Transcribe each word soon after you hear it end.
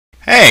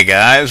Hey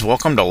guys,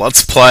 welcome to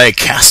Let's Play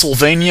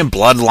Castlevania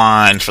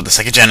Bloodlines for the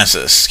Sega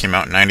Genesis. Came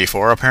out in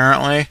 '94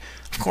 apparently.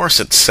 Of course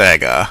it's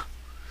Sega.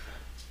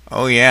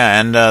 Oh yeah,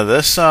 and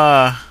this is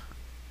a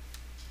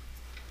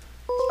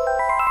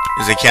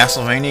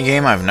Castlevania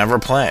game I've never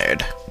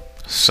played.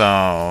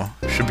 So,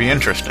 should be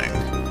interesting.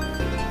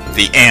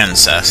 The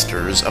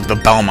ancestors of the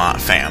Belmont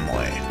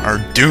family are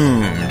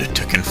doomed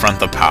to confront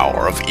the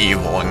power of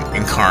evil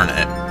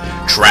incarnate,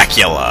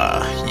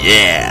 Dracula.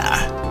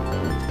 Yeah!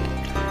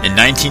 In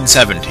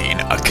 1917,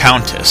 a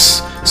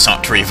countess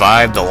sought to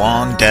revive the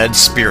long-dead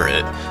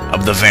spirit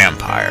of the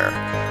vampire.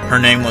 Her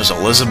name was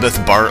Elizabeth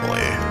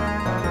Bartley.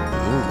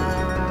 Ooh.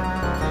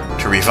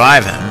 To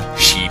revive him,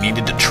 she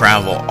needed to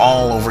travel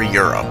all over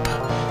Europe,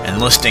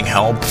 enlisting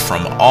help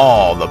from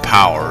all the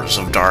powers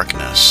of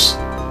darkness.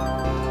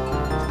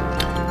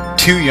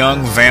 Two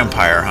young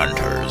vampire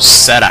hunters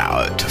set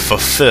out to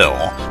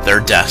fulfill their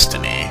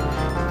destiny,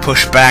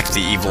 push back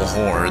the evil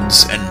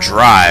hordes, and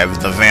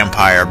drive the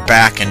vampire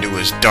back into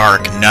his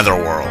dark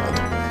netherworld.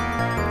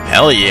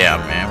 Hell yeah,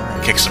 man, we're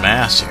gonna kick some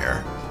ass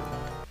here.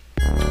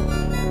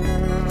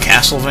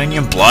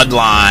 Castlevania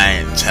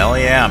Bloodlines, hell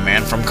yeah,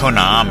 man, from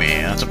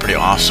Konami. That's a pretty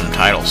awesome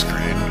title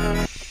screen.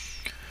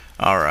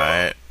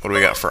 Alright, what do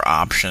we got for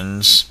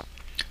options?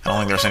 I don't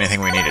think there's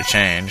anything we need to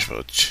change,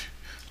 but...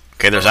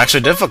 Okay, there's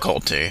actually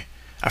difficulty.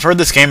 I've heard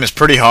this game is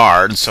pretty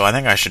hard, so I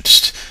think I should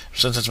just...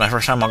 Since it's my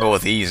first time, I'll go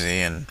with easy,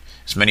 and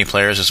as many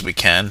players as we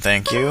can,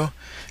 thank you.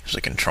 There's the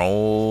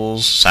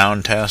controls,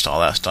 sound test, all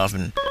that stuff,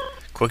 and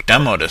quick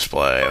demo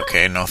display.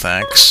 Okay, no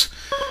thanks.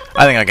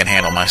 I think I can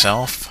handle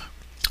myself.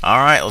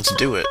 Alright, let's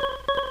do it.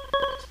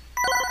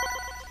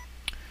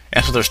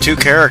 Yeah, so there's two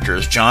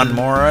characters, John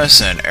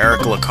Morris and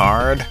Eric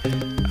Lecarde.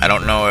 I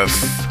don't know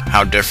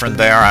how different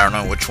they are. I don't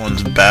know which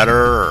one's better,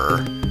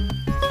 or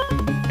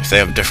if they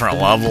have different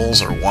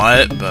levels, or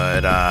what,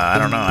 but I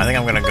don't know. I think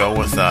I'm gonna go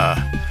with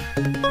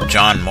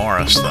John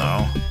Morris,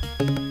 though.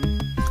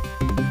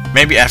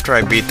 Maybe after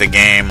I beat the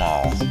game,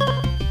 I'll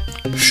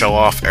show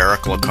off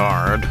Eric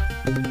Lecarde.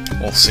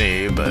 We'll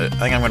see, but I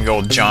think I'm going to go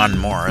with John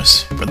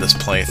Morris for this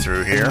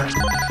playthrough here.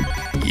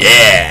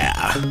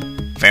 Yeah!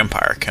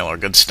 Vampire killer,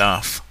 good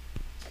stuff.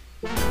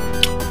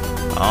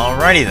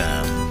 Alrighty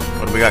then.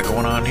 What do we got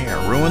going on here?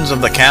 Ruins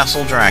of the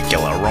Castle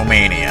Dracula,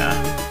 Romania.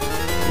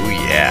 Ooh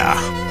yeah.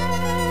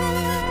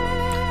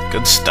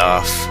 Good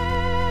stuff.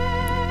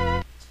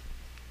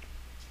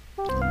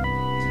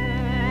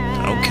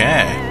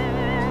 Okay.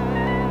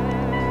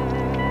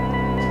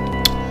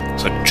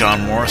 So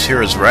John Morris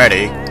here is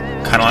ready,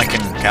 kind of like in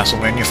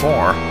Castlevania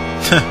 4.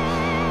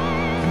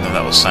 Even though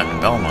that was Simon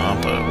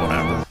Belmont, but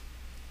whatever.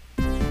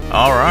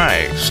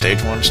 Alright,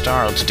 stage 1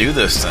 star, let's do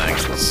this thing.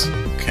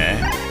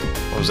 Okay,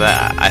 what was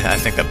that? I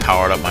think that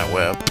powered up my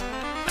whip.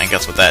 I think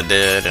that's what that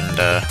did, and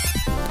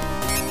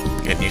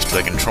getting used to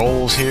the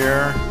controls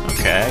here.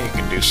 Okay, you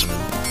can do some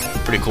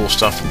pretty cool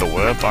stuff with the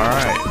whip,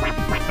 alright.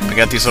 And we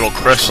got these little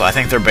crystals. I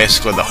think they're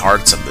basically the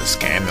hearts of this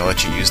game. They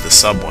let you use the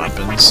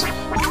sub-weapons,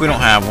 which we don't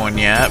have one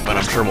yet, but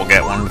I'm sure we'll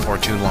get one before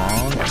too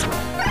long.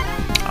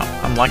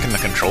 I'm liking the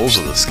controls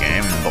of this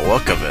game and the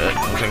look of it.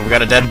 Looks like we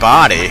got a dead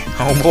body.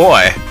 Oh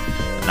boy.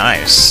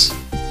 Nice.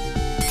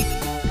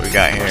 What we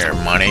got here?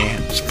 Money.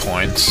 It's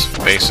points,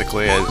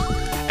 basically,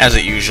 as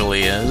it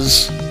usually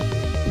is.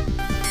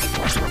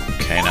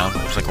 Okay, now it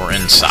looks like we're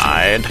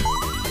inside.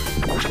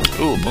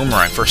 Ooh,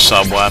 boomerang for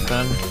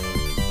sub-weapon.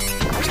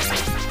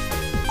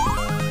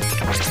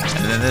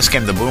 And in this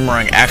game, the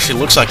boomerang actually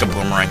looks like a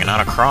boomerang and not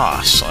a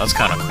cross, so that's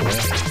kind of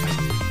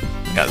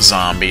cool. Got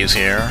zombies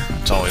here.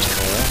 It's always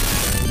cool.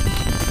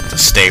 It's a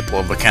staple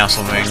of the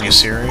Castlevania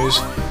series.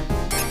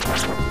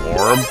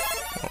 Orb?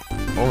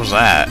 What was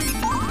that?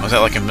 Was that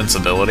like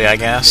invincibility, I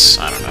guess?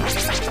 I don't know.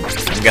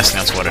 I'm guessing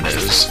that's what it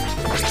is.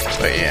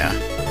 But yeah.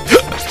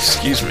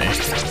 Excuse me.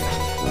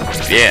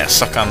 Yeah,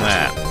 suck on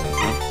that.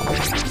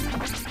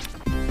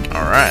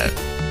 Alright.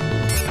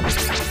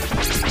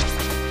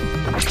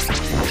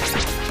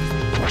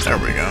 There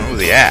we go,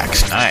 the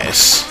axe,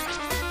 nice.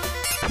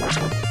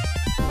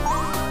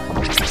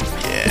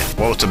 Yeah,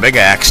 whoa, it's a big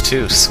axe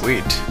too,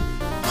 sweet.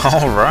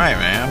 Alright,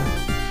 man.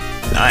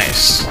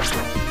 Nice.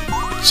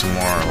 Some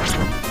more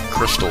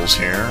crystals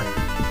here.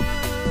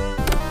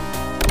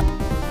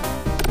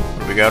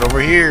 What do we got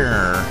over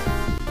here?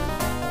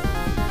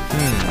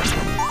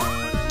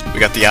 We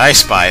got the I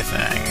Spy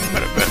thing.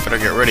 Better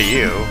get rid of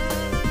you.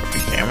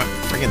 Damn it,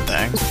 freaking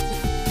thing.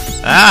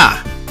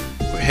 Ah!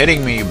 Quit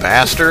hitting me, you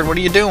bastard. What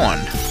are you doing?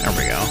 There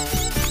we go.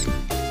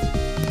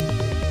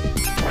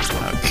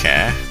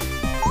 Okay.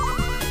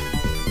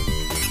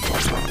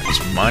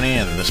 There's money,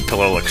 and this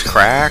pillar looks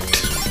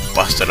cracked.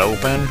 Busted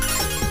open.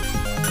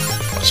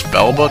 A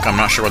spellbook, I'm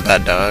not sure what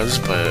that does,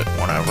 but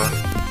whatever.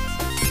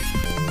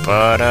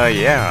 But,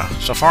 yeah.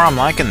 So far, I'm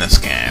liking this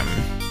game.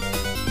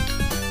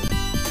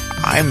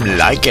 I'm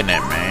liking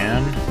it,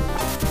 man.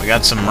 We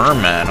got some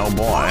mermen, oh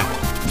boy.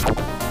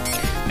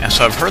 Yeah,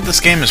 so I've heard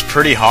this game is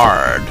pretty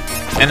hard,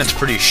 and it's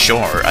pretty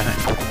short. I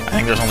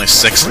think there's only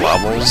 6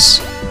 levels,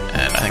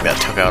 and I think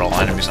that took out all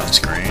enemies on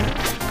screen.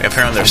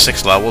 Apparently there's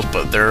 6 levels,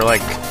 but they're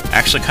like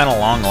actually kind of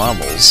long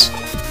levels.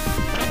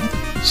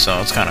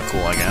 So it's kind of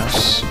cool, I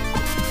guess.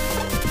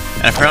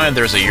 And apparently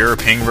there's a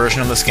European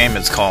version of this game.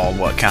 It's called,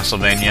 what,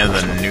 Castlevania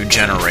the New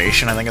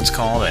Generation, I think it's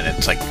called. And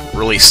it's like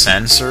really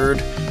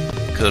censored.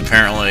 Because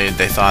apparently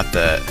they thought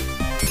that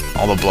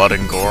all the blood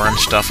and gore and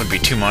stuff would be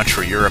too much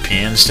for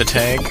Europeans to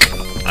take.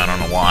 I don't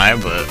know why,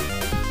 but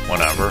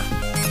whatever.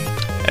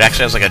 It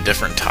actually has like a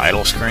different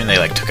title screen. They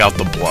like took out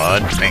the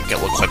blood to make it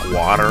look like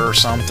water or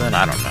something.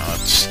 I don't know. It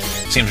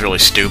seems really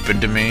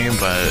stupid to me,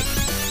 but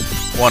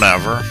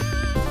whatever.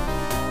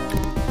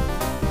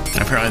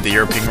 And apparently the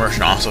European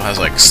version also has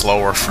like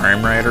slower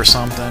frame rate or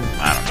something.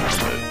 I don't know,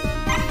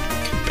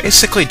 but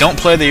basically don't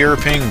play the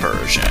European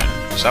version,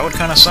 because that would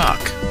kind of suck.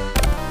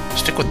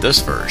 Stick with this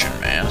version,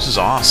 man. This is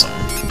awesome.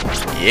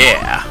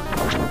 Yeah.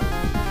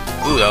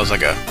 Ooh, that was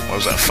like a, what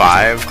was that,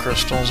 5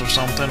 crystals or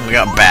something? We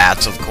got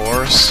bats, of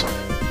course.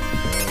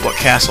 What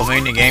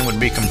Castlevania game would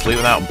be complete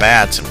without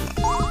bats?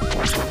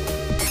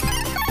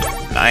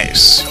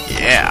 Nice.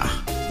 Yeah.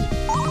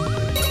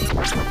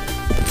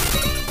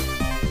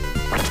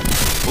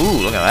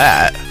 Ooh, look at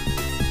that.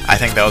 I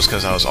think that was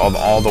because I was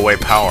all the way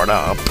powered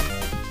up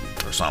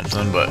or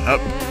something, but oh,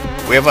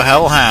 we have a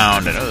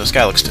hellhound, and oh, this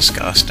guy looks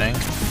disgusting.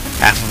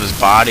 Half of his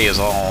body is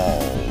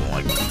all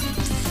like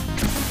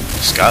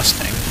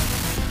disgusting.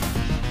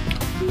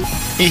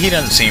 He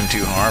doesn't seem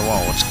too hard.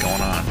 Whoa, what's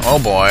going on? Oh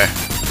boy.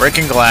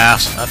 Breaking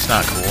glass. That's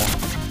not cool.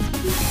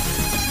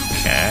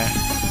 Okay.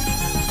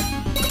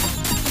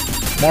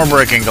 More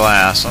breaking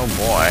glass. Oh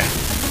boy.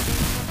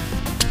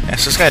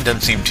 Yes, this guy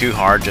doesn't seem too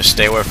hard. Just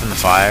stay away from the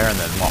fire and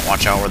then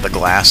watch out where the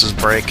glass is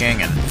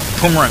breaking. And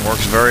boomerang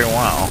works very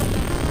well.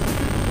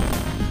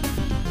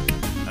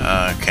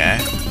 Okay.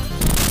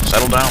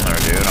 Settle down there,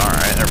 dude.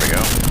 Alright, there we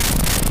go.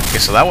 Okay,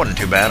 so that wasn't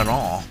too bad at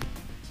all.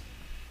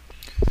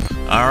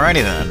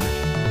 Alrighty then.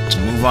 Let's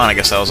move on. I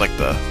guess that was like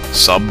the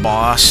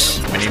sub-boss,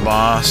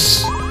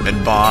 mini-boss,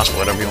 mid-boss,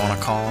 whatever you want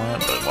to call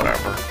it, but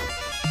whatever.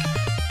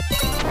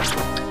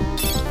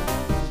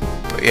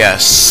 But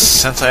yes,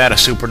 since I had a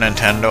Super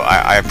Nintendo,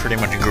 I pretty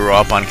much grew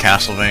up on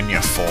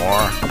Castlevania 4.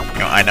 You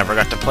know, I never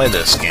got to play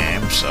this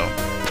game, so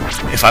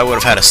if I would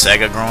have had a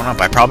Sega growing up,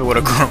 I probably would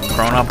have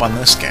grown up on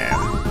this game.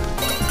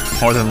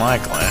 More than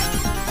likely.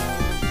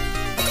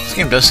 This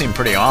game does seem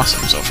pretty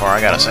awesome so far,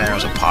 I gotta say.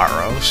 There's a pot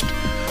roast.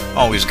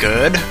 Always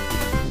good.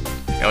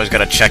 You always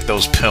gotta check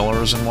those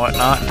pillars and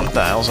whatnot. And what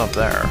the hell's up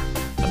there?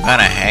 Some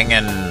kinda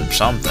hanging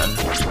something.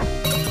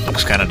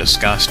 Looks kinda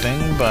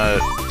disgusting,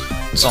 but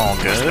it's all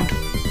good.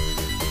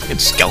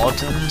 Get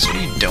skeletons? What are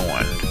you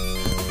doing?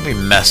 Don't be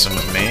messing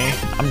with me.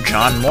 I'm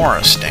John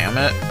Morris, damn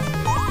it.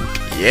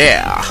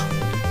 Yeah.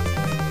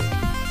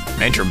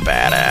 Major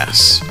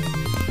badass.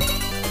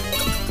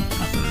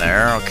 Nothing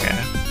there, okay.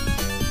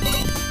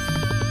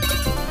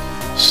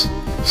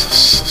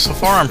 So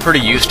far I'm pretty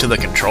used to the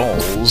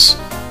controls.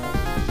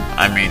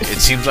 I mean, it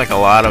seems like a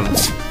lot of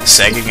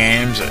Sega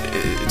games,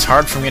 it's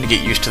hard for me to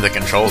get used to the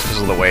controls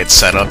because of the way it's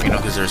set up, you know,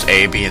 because there's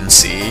A, B, and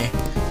C.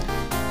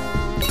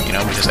 You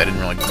know, because I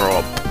didn't really grow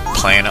up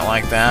playing it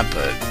like that,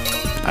 but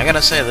I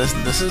gotta say,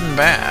 this isn't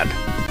bad.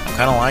 I'm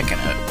kinda liking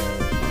it.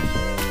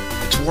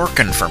 It's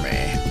working for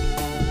me.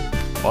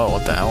 Whoa,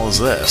 what the hell is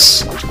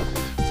this?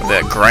 Are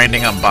they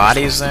grinding up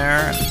bodies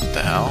there? What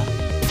the hell?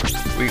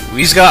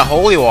 We've got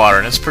holy water,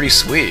 and it's pretty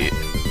sweet.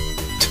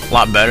 It's a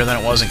lot better than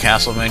it was in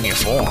Castlevania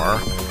 4.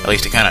 At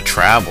least it kind of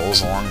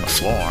travels along the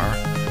floor.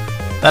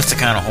 That's the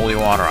kind of holy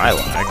water I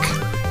like.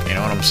 You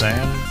know what I'm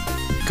saying?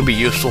 Could be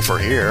useful for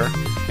here.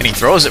 And he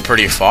throws it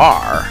pretty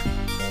far.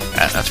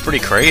 That's pretty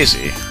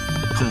crazy.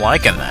 I'm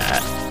liking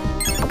that.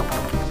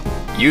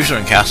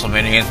 Usually in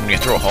Castlevania games, when you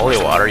throw holy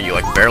water, you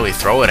like barely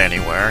throw it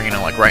anywhere. You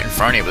know, like right in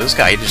front of you. But this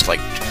guy, he just like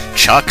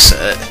chucks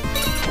it.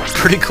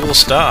 Pretty cool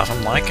stuff.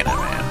 I'm liking it,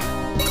 man.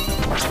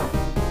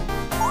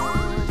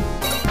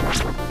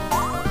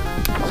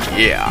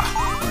 Yeah.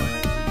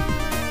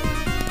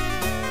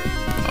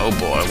 Oh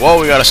boy. Whoa,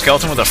 we got a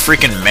skeleton with a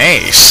freaking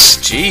mace.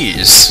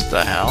 Jeez. What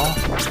the hell?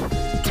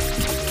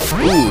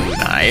 Ooh,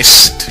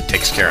 nice.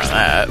 Takes care of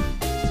that.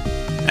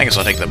 I guess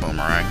I'll take the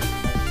boomerang.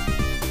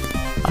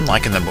 I'm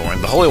liking the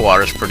boomerang. The holy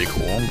water is pretty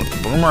cool, but the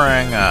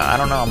boomerang, I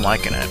don't know, I'm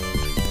liking it.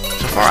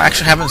 So far, I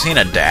actually haven't seen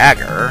a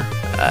dagger.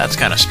 That's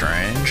kind of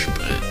strange,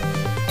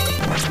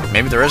 but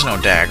maybe there is no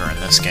dagger in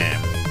this game.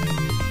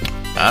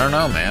 I don't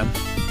know, man.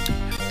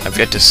 I've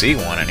yet to see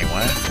one,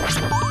 anyway.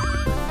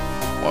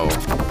 Whoa.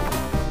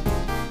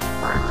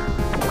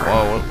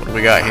 Whoa, what do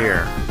we got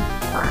here?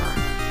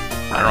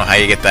 I don't know how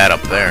you get that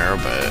up there,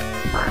 but...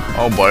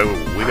 Oh boy,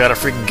 we got a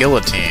freaking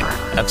guillotine.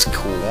 That's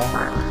cool.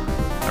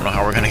 I don't know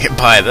how we're gonna get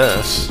by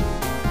this.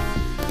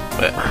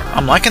 But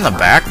I'm liking the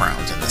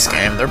backgrounds in this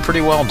game. They're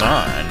pretty well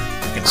done.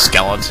 Freaking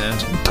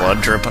skeletons,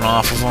 blood dripping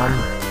off of them.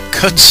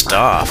 Good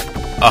stuff.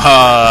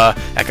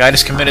 That guy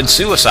just committed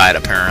suicide,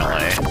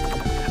 apparently.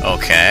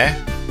 Okay.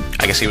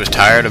 I guess he was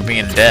tired of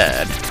being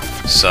dead.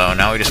 So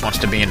now he just wants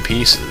to be in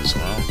pieces.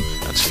 Well,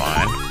 that's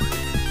fine.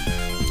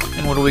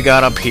 And what do we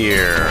got up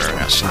here?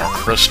 Got some more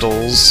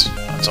crystals.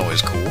 That's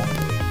always cool.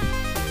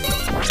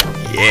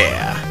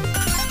 Yeah.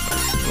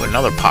 do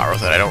another power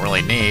that I don't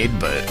really need,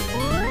 but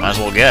might as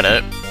well get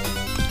it.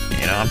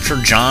 You know, I'm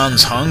sure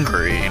John's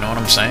hungry, you know what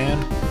I'm saying?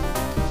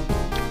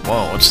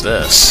 Whoa, what's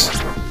this?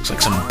 Looks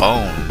like some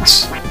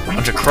bones. A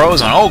bunch of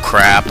crows on. Oh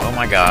crap! Oh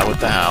my god, what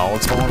the hell?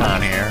 What's going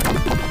on here?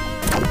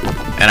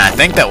 And I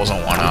think that was a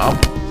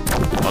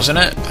 1-up. Wasn't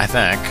it? I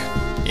think.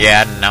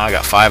 Yeah, now I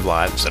got 5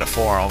 lives instead of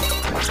 4.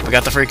 We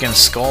got the freaking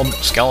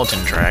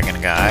skeleton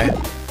dragon guy.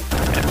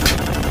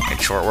 And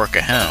get short work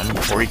of him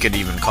before he could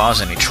even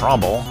cause any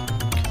trouble.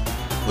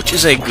 Which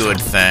is a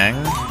good thing.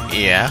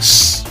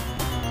 Yes.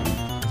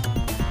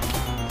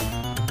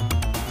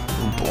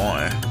 Oh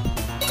boy.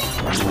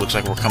 Ooh, looks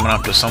like we're coming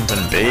up to something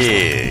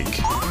big.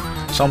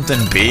 Something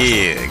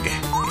big.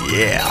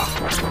 Yeah.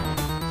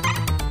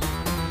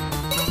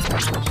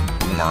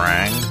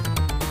 Boomerang.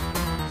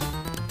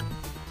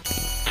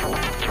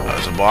 Oh,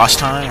 is it boss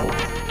time?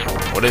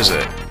 What is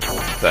it?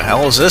 The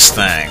hell is this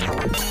thing?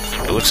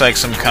 It looks like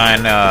some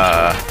kind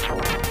of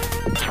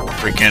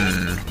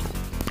freaking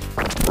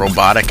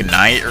robotic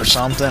knight or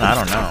something. I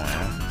don't know,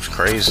 man. It's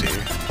crazy.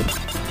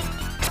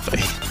 But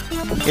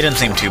he didn't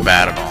seem too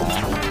bad at all.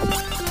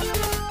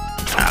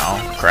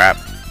 Ow, crap.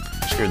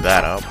 Screwed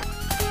that up.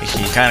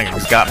 He kind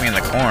of got me in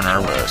the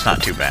corner, but it's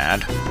not too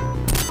bad.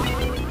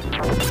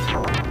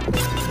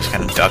 Just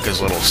kind of duck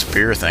his little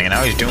spear thing, and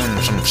now he's doing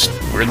some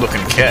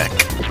weird-looking kick.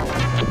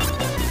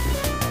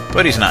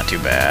 But he's not too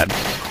bad.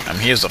 I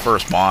mean, he is the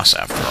first boss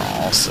after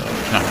all, so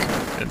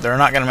they're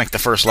not going to make the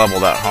first level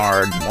that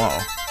hard. Whoa.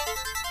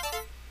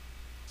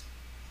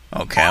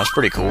 Okay, that was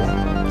pretty cool.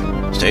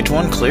 Stage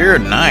 1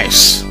 cleared.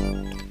 Nice.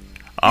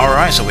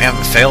 Alright, so we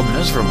haven't failed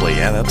miserably.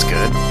 Yeah, that's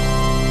good.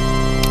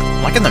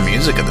 I'm liking the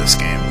music of this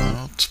game,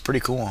 though. It's pretty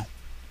cool.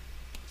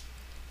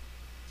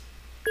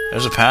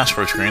 There's a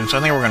password screen, so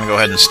I think we're going to go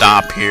ahead and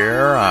stop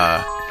here.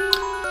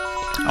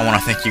 I want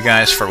to thank you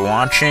guys for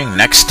watching.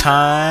 Next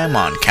time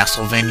on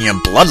Castlevania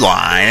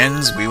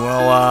Bloodlines, we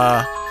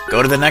will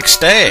go to the next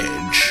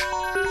stage.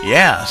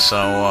 Yeah, so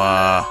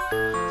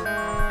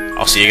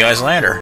I'll see you guys later.